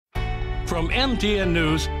From MTN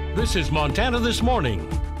News, this is Montana This Morning.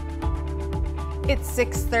 It's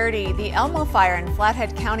 6:30. The Elmo fire in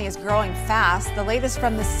Flathead County is growing fast. The latest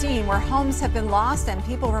from the scene, where homes have been lost and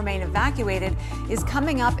people remain evacuated, is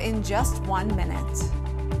coming up in just 1 minute.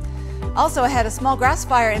 Also ahead, a small grass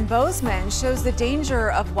fire in Bozeman shows the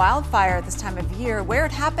danger of wildfire at this time of year, where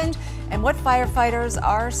it happened, and what firefighters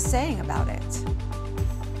are saying about it.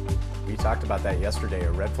 We talked about that yesterday.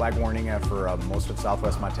 A red flag warning for most of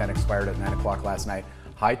southwest Montana expired at 9 o'clock last night.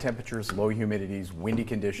 High temperatures, low humidities, windy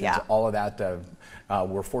conditions, all of that.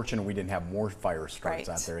 We're fortunate we didn't have more fire starts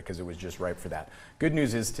out there because it was just ripe for that. Good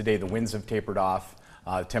news is today the winds have tapered off.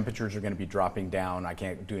 Temperatures are going to be dropping down. I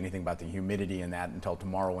can't do anything about the humidity in that until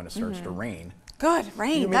tomorrow when it starts to rain. Good,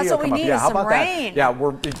 rain. That's what we need, is some rain. Yeah,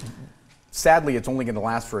 sadly, it's only going to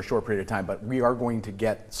last for a short period of time, but we are going to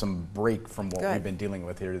get some break from what we've been dealing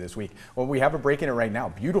with here this week. Well, we have a break in it right now.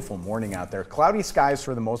 Beautiful morning out there. Cloudy skies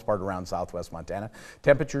for the most part around southwest Montana.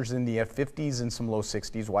 Temperatures in the 50s and some low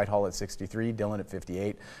 60s. Whitehall at 63, Dillon at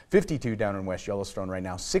 58, 52 down in West Yellowstone right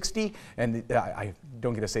now, 60. And I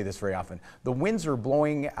don't get to say this very often. The winds are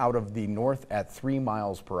blowing out of the north at 3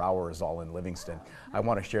 miles per hour is all in Livingston. I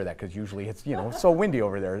want to share that because usually it's, so windy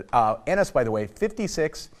over there. Ennis, by the way,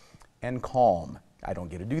 56. And calm. I don't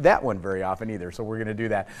get to do that one very often either, so we're going to do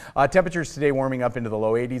that. Temperatures today warming up into the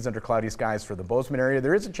low 80s under cloudy skies for the Bozeman area.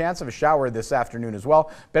 There is a chance of a shower this afternoon as well.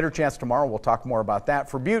 Better chance tomorrow. We'll talk more about that.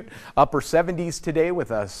 For Butte, upper 70s today with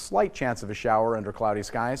a slight chance of a shower under cloudy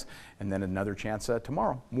skies, and then another chance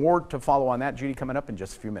tomorrow. More to follow on that, Judy, coming up in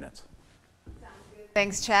just a few minutes.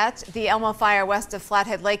 Thanks, Chet. The Elmo fire west of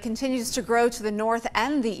Flathead Lake continues to grow to the north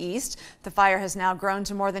and the east. The fire has now grown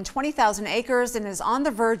to more than 20,000 acres and is on the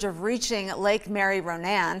verge of reaching Lake Mary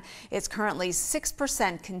Ronan. It's currently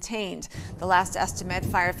 6% contained. The last estimate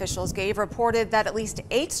fire officials gave reported that at least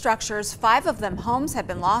 8 structures, 5 of them homes, have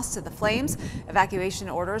been lost to the flames. Evacuation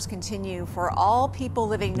orders continue for all people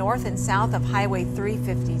living north and south of Highway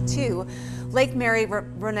 352, Lake Mary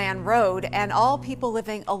Ronan Road, and all people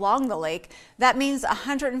living along the lake. That means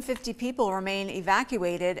 150 people remain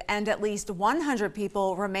evacuated and at least 100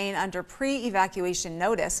 people remain under pre-evacuation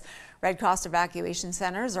notice. Red Cross evacuation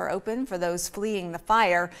centers are open for those fleeing the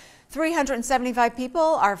fire. 375 people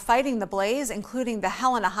are fighting the blaze, including the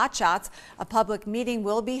Helena Hotshots. A public meeting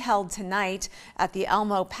will be held tonight at the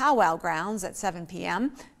Elmo Powwow Grounds at 7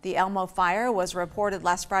 p.m. The Elmo fire was reported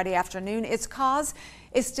last Friday afternoon. Its cause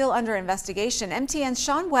is still under investigation. MTN's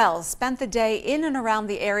Sean Wells spent the day in and around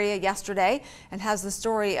the area yesterday and has the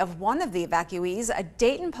story of one of the evacuees, a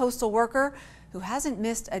Dayton postal worker who hasn't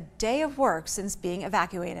missed a day of work since being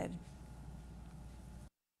evacuated.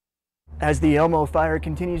 As the Elmo fire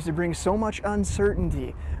continues to bring so much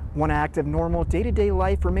uncertainty, one act of normal day-to-day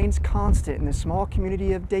life remains constant in the small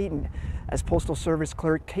community of Dayton, as Postal Service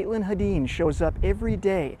clerk Caitlin Hadeen shows up every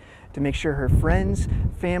day to make sure her friends,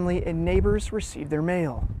 family, and neighbors receive their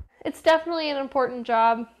mail. It's definitely an important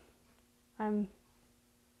job. I'm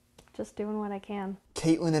just doing what I can.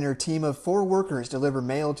 Caitlin and her team of 4 workers deliver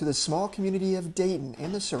mail to the small community of Dayton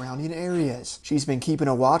and the surrounding areas. She's been keeping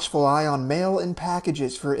a watchful eye on mail and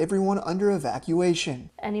packages for everyone under evacuation.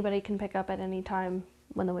 Anybody can pick up at any time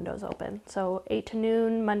when the window's open. So 8 to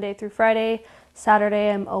noon, Monday through Friday. Saturday,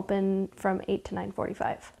 I'm open from 8 to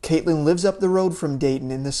 9:45. Caitlin lives up the road from Dayton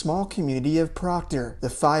in the small community of Proctor. The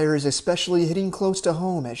fire is especially hitting close to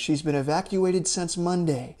home as she's been evacuated since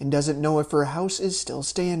Monday and doesn't know if her house is still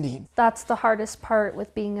standing. That's the hardest part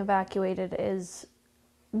with being evacuated, is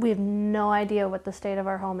we have no idea what the state of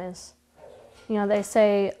our home is. They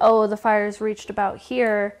say, oh, the fire's reached about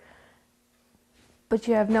here, but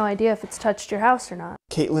you have no idea if it's touched your house or not.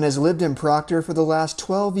 Caitlin has lived in Proctor for the last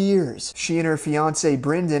 12 years. She and her fiance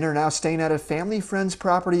Brendan are now staying at a family friend's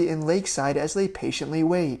property in Lakeside as they patiently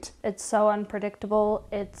wait. It's so unpredictable.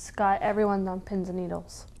 It's got everyone on pins and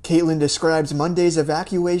needles. Caitlin describes Monday's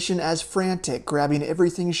evacuation as frantic, grabbing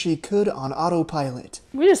everything she could on autopilot.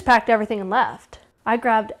 We just packed everything and left. I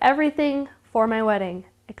grabbed everything for my wedding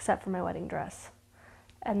except for my wedding dress.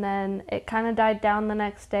 And then it kind of died down the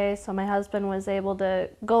next day, so my husband was able to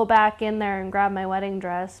go back in there and grab my wedding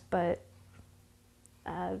dress. But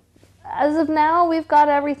as of now, we've got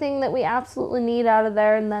everything that we absolutely need out of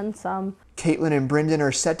there and then some. Caitlin and Brendan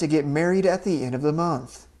are set to get married at the end of the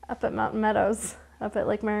month. Up at Mountain Meadows, up at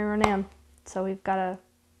Lake Mary Ronan. So we've got to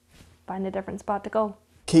find a different spot to go.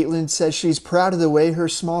 Caitlin says she's proud of the way her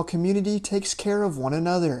small community takes care of one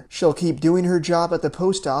another. She'll keep doing her job at the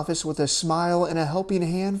post office with a smile and a helping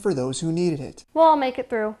hand for those who needed it. We'll all make it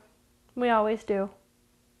through. We always do.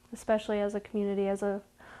 Especially as a community, as a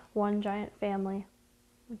one giant family.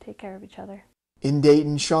 We take care of each other. In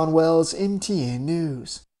Dayton, Sean Wells, MTN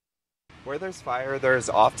News. Where there's fire, there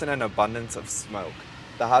is often an abundance of smoke.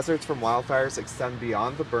 The hazards from wildfires extend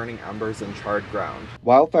beyond the burning embers and charred ground.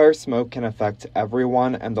 Wildfire smoke can affect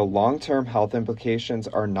everyone, and the long-term health implications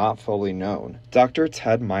are not fully known. Dr.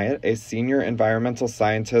 Ted Myatt, a senior environmental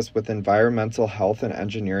scientist with Environmental Health and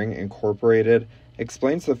Engineering Incorporated,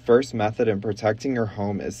 explains the first method in protecting your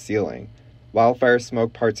home is sealing. Wildfire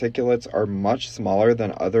smoke particulates are much smaller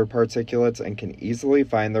than other particulates and can easily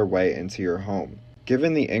find their way into your home.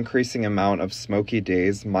 Given the increasing amount of smoky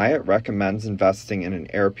days, Myatt recommends investing in an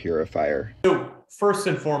air purifier. So first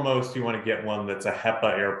and foremost, you want to get one that's a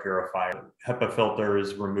HEPA air purifier. HEPA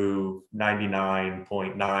filters remove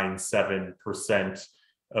 99.97%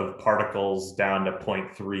 of particles down to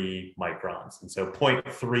 0.3 microns. And so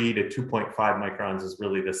 0.3 to 2.5 microns is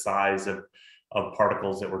really the size of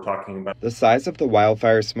particles that we're talking about. The size of the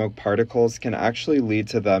wildfire smoke particles can actually lead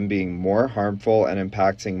to them being more harmful and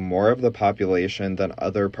impacting more of the population than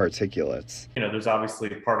other particulates. There's obviously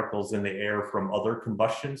particles in the air from other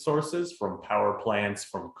combustion sources, from power plants,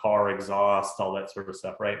 from car exhaust, all that sort of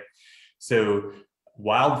stuff, right? So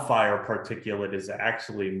wildfire particulate is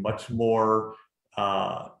actually much more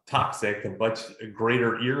toxic, a much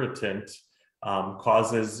greater irritant,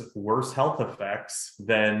 causes worse health effects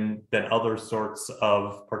than other sorts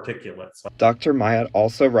of particulates. Dr. Myatt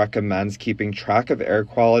also recommends keeping track of air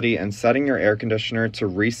quality and setting your air conditioner to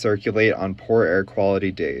recirculate on poor air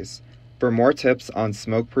quality days. For more tips on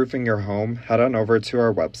smoke-proofing your home, head on over to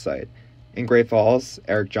our website. In Great Falls,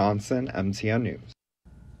 Eric Johnson, MTN News.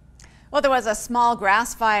 Well, there was a small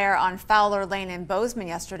grass fire on Fowler Lane in Bozeman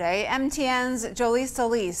yesterday. MTN's Jolie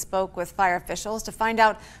Solis spoke with fire officials to find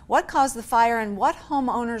out what caused the fire and what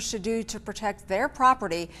homeowners should do to protect their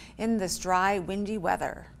property in this dry, windy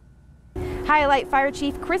weather. Highlight Fire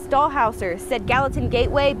Chief Chris Dahlhauser said Gallatin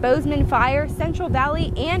Gateway, Bozeman Fire, Central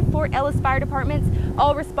Valley, and Fort Ellis Fire Departments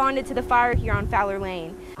all responded to the fire here on Fowler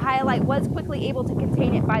Lane. Highlight was quickly able to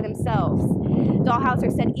contain it by themselves.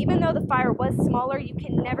 Dahlhauser said even though the fire was smaller, you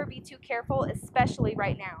can never be too careful, especially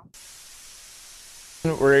right now.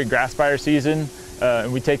 We're in grass fire season,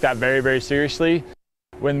 and we take that very, very seriously.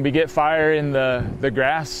 When we get fire in the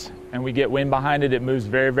grass and we get wind behind it, it moves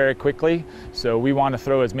very, very quickly. So we want to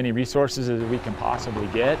throw as many resources as we can possibly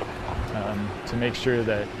get to make sure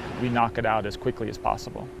that we knock it out as quickly as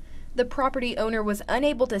possible. The property owner was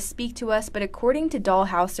unable to speak to us, but according to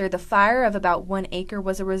Dahlhauser, the fire of about 1 acre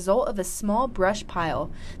was a result of a small brush pile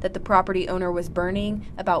that the property owner was burning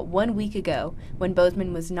about 1 week ago when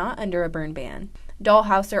Bozeman was not under a burn ban.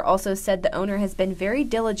 Dahlhauser also said the owner has been very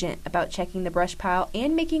diligent about checking the brush pile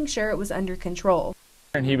and making sure it was under control.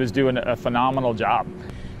 And he was doing a phenomenal job.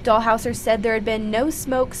 Dahlhauser said there had been no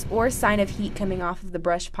smokes or sign of heat coming off of the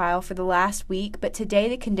brush pile for the last week, but today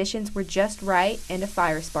the conditions were just right and a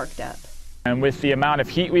fire sparked up. And with the amount of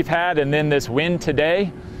heat we've had and then this wind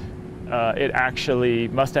today, it actually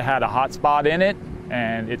must have had a hot spot in it,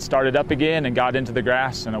 and it started up again and got into the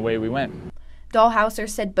grass, and away we went. Dahlhauser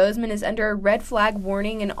said Bozeman is under a red flag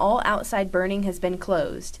warning and all outside burning has been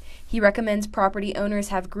closed. He recommends property owners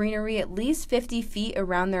have greenery at least 50 feet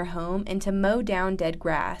around their home and to mow down dead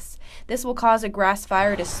grass. This will cause a grass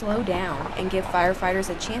fire to slow down and give firefighters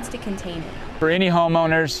a chance to contain it. For any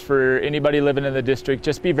homeowners, for anybody living in the district,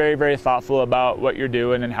 just be very, very thoughtful about what you're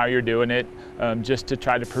doing and how you're doing it, just to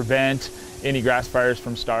try to prevent any grass fires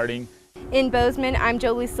from starting. In Bozeman, I'm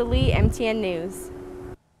Jolie Salee, MTN News.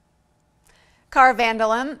 Car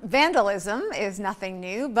vandalism is nothing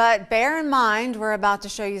new, but bear in mind we're about to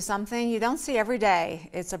show you something you don't see every day.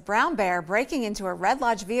 It's a brown bear breaking into a Red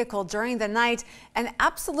Lodge vehicle during the night and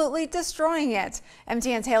absolutely destroying it.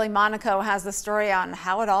 MTN's Haley Monaco has the story on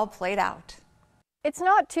how it all played out. It's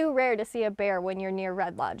not too rare to see a bear when you're near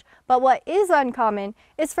Red Lodge, but what is uncommon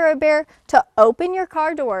is for a bear to open your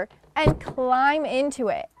car door and climb into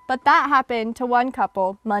it. But that happened to one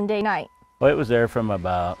couple Monday night. Well, it was there from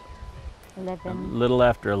about 11. A little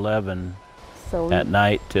after 11 at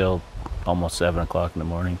night till almost 7 o'clock in the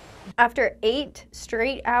morning. After 8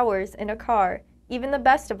 straight hours in a car, even the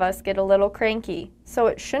best of us get a little cranky, so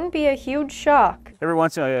it shouldn't be a huge shock. Every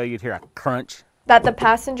once in a while you'd hear a crunch. That the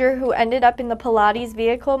passenger who ended up in the Pilates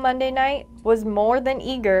vehicle Monday night was more than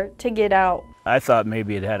eager to get out. I thought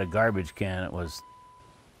maybe it had a garbage can it was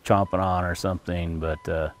chomping on or something,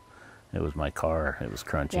 but it was my car. It was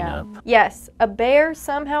crunching up. Yes, a bear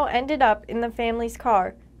somehow ended up in the family's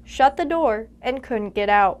car, shut the door, and couldn't get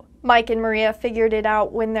out. Mike and Maria figured it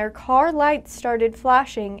out when their car lights started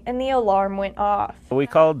flashing and the alarm went off. We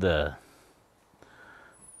called the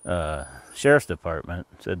sheriff's department,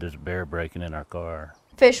 said there's a bear breaking in our car.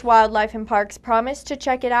 Fish, Wildlife, and Parks promised to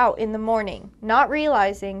check it out in the morning, not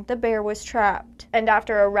realizing the bear was trapped. And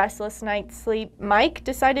after a restless night's sleep, Mike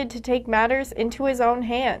decided to take matters into his own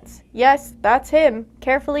hands. Yes, that's him,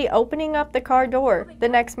 carefully opening up the car door the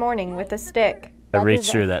next morning with a stick. I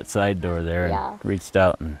reached through that side door there and reached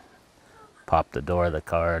out and popped the door of the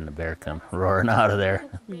car, and the bear come roaring out of there.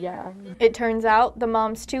 Yeah. It turns out the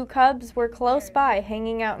mom's 2 cubs were close by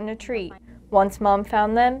hanging out in a tree. Once Mom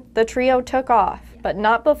found them, the trio took off, but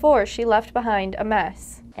not before she left behind a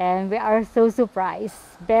mess. And we are so surprised,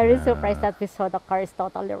 very surprised that we saw the car is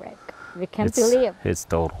totally wrecked. We can't believe. It's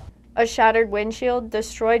total. A shattered windshield,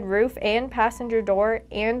 destroyed roof and passenger door,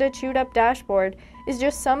 and a chewed up dashboard is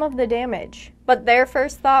just some of the damage. But their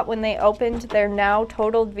first thought when they opened their now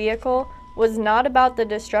totaled vehicle was not about the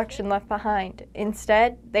destruction left behind.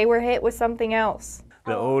 Instead, they were hit with something else.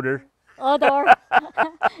 The odor. Odor.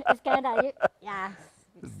 It's kind of, yeah.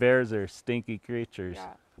 Bears are stinky creatures.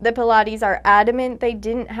 Yeah. The Pilates are adamant they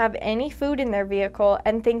didn't have any food in their vehicle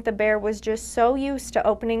and think the bear was just so used to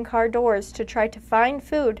opening car doors to try to find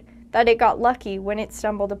food that it got lucky when it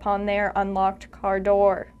stumbled upon their unlocked car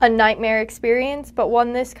door. A nightmare experience, but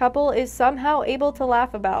one this couple is somehow able to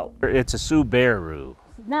laugh about. It's a Subaru.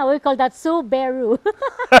 No, we call that Subaru.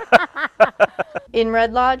 In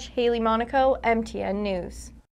Red Lodge, Haley Monaco, MTN News.